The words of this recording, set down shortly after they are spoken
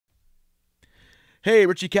Hey,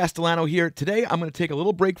 Richie Castellano here. Today I'm going to take a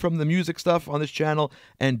little break from the music stuff on this channel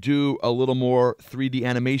and do a little more 3D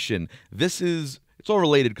animation. It's all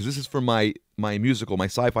related because this is for my musical, my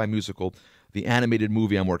sci-fi musical, the animated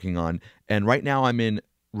movie I'm working on. And right now I'm in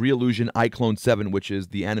Reallusion iClone 7, which is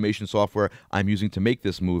the animation software I'm using to make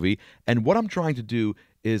this movie. And what I'm trying to do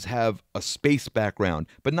is have a space background,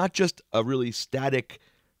 but not just a really static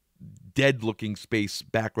dead looking space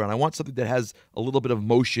background. I want something that has a little bit of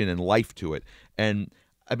motion and life to it. And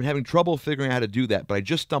I've been having trouble figuring out how to do that, but I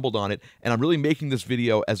just stumbled on it, and I'm really making this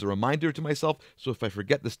video as a reminder to myself, so if I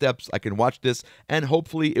forget the steps, I can watch this, and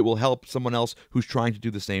hopefully it will help someone else who's trying to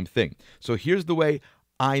do the same thing. So here's the way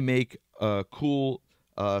I make a cool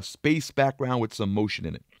space background with some motion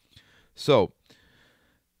in it. So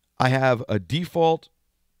I have a default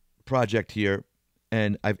project here,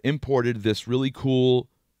 and I've imported this really cool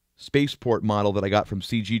spaceport model that I got from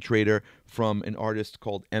CG Trader from an artist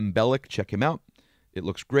called Embellic. Check him out. It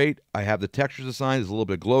looks great. I have the textures assigned. There's a little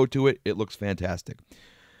bit of glow to it. It looks fantastic.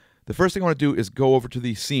 The first thing I want to do is go over to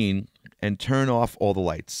the scene and turn off all the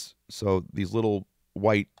lights. So these little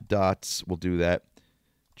white dots will do that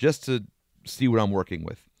just to see what I'm working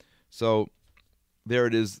with. So there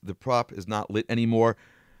it is. The prop is not lit anymore.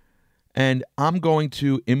 And I'm going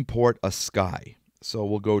to import a sky. So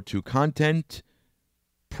we'll go to Content,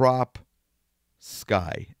 Prop,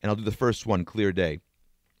 Sky. And I'll do the first one, Clear Day.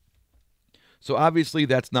 So obviously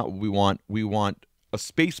that's not what we want. We want a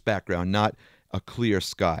space background, not a clear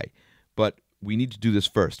sky. But we need to do this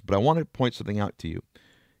first. But I want to point something out to you.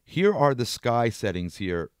 Here are the sky settings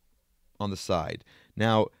here on the side.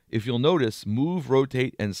 Now, if you'll notice, move,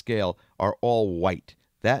 rotate, and scale are all white.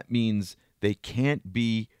 That means they can't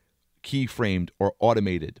be keyframed or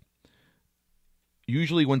automated.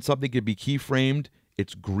 Usually when something can be keyframed,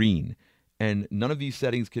 it's green. And none of these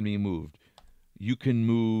settings can be moved. You can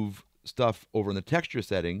move stuff over in the texture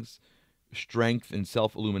settings, strength and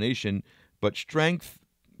self-illumination, but strength,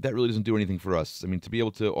 that really doesn't do anything for us. I mean, to be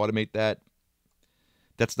able to automate that,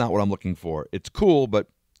 that's not what I'm looking for. It's cool, but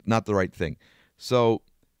not the right thing. So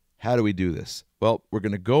how do we do this? Well, we're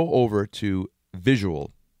going to go over to Visual,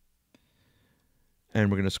 and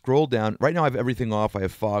we're going to scroll down. Right now I have everything off. I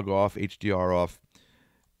have fog off, HDR off,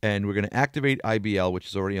 and we're going to activate IBL, which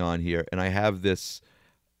is already on here, and I have this,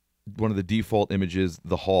 one of the default images,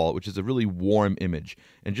 the hall, which is a really warm image.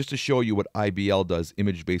 And just to show you what IBL does,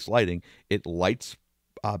 image-based lighting, it lights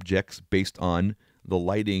objects based on the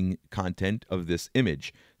lighting content of this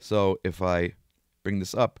image. So if I bring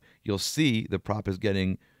this up, you'll see the prop is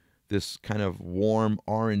getting this kind of warm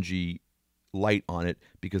orangey light on it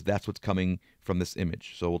because that's what's coming from this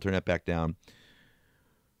image. So we'll turn that back down.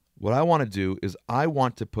 What I want to do is I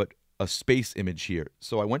want to put a space image here.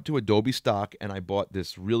 So I went to Adobe Stock and I bought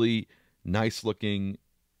this really nice looking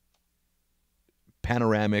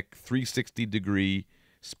panoramic 360-degree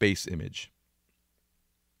space image.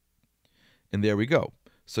 And there we go.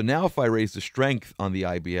 So now if I raise the strength on the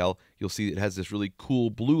IBL, you'll see it has this really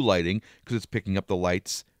cool blue lighting because it's picking up the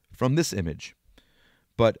lights from this image.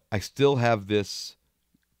 But I still have this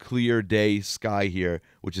clear day sky here,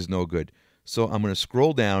 which is no good. So I'm going to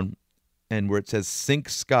scroll down, and where it says Sync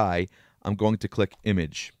Sky, I'm going to click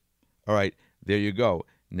Image. All right, there you go.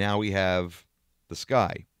 Now we have the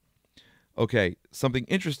sky. Okay, something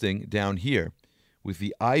interesting down here. With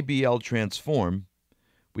the IBL transform,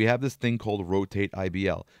 we have this thing called Rotate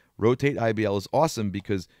IBL. Rotate IBL is awesome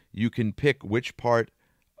because you can pick which part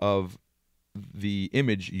of the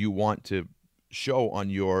image you want to show on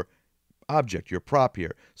your object, your prop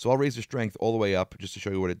here. So I'll raise the strength all the way up just to show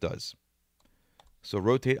you what it does. So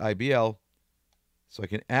rotate IBL, so I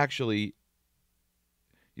can actually,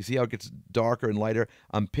 you see how it gets darker and lighter?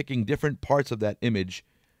 I'm picking different parts of that image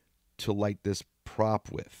to light this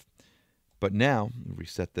prop with. But now,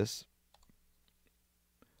 reset this.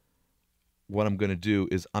 What I'm going to do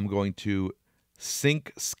is I'm going to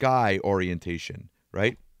sync sky orientation,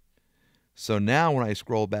 right? So now when I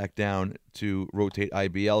scroll back down to rotate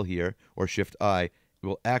IBL here, or Shift I, it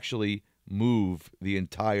will actually move the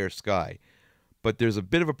entire sky. But there's a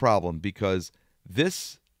bit of a problem because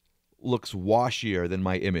this looks washier than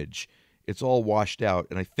my image. It's all washed out,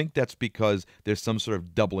 and I think that's because there's some sort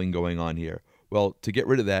of doubling going on here. Well, to get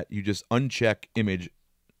rid of that, you just uncheck image,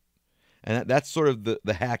 and that's sort of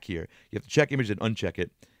the hack here. You have to check image and uncheck it.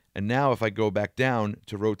 And now if I go back down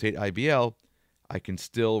to rotate IBL, I can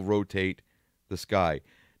still rotate the sky.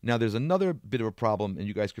 Now there's another bit of a problem, and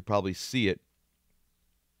you guys could probably see it.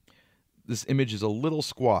 This image is a little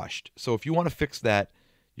squashed. So if you want to fix that,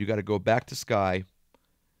 you got to go back to sky,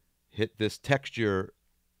 hit this texture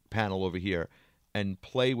panel over here, and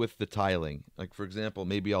play with the tiling. Like for example,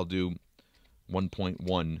 maybe I'll do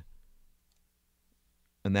 1.1.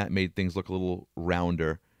 And that made things look a little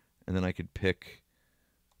rounder. And then I could pick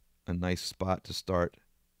a nice spot to start.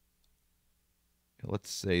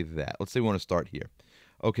 Let's say that. Let's say we want to start here.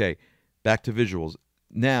 Okay, back to visuals.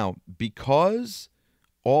 Now, because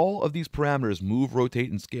all of these parameters, move,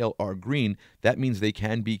 rotate, and scale, are green, that means they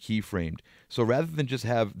can be keyframed. So rather than just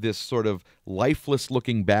have this sort of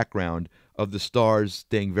lifeless-looking background of the stars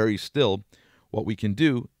staying very still, what we can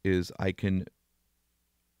do is I can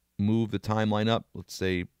move the timeline up, let's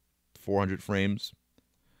say 400 frames,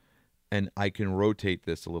 and I can rotate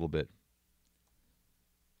this a little bit.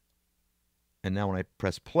 And now when I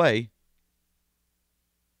press play,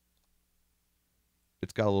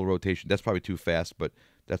 it's got a little rotation. That's probably too fast, but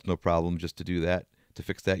that's no problem. Just to do that, to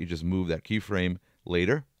fix that, you just move that keyframe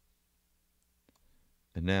later.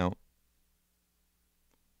 And now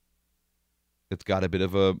it's got a bit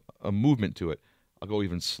of a movement to it. I'll go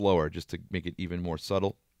even slower just to make it even more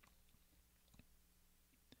subtle.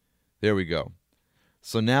 There we go.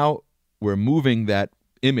 So now we're moving that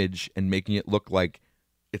image and making it look like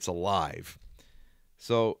it's alive.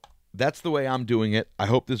 So that's the way I'm doing it. I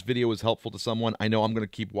hope this video was helpful to someone. I know I'm going to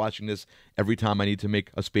keep watching this every time I need to make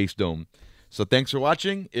a space dome. So thanks for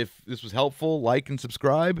watching. If this was helpful, like and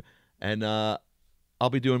subscribe. And I'll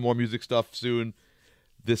be doing more music stuff soon.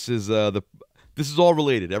 This is all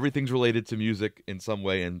related. Everything's related to music in some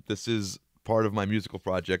way, and this is part of my musical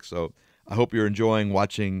project. So I hope you're enjoying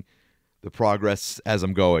watching the progress as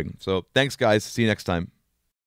I'm going. So thanks, guys. See you next time.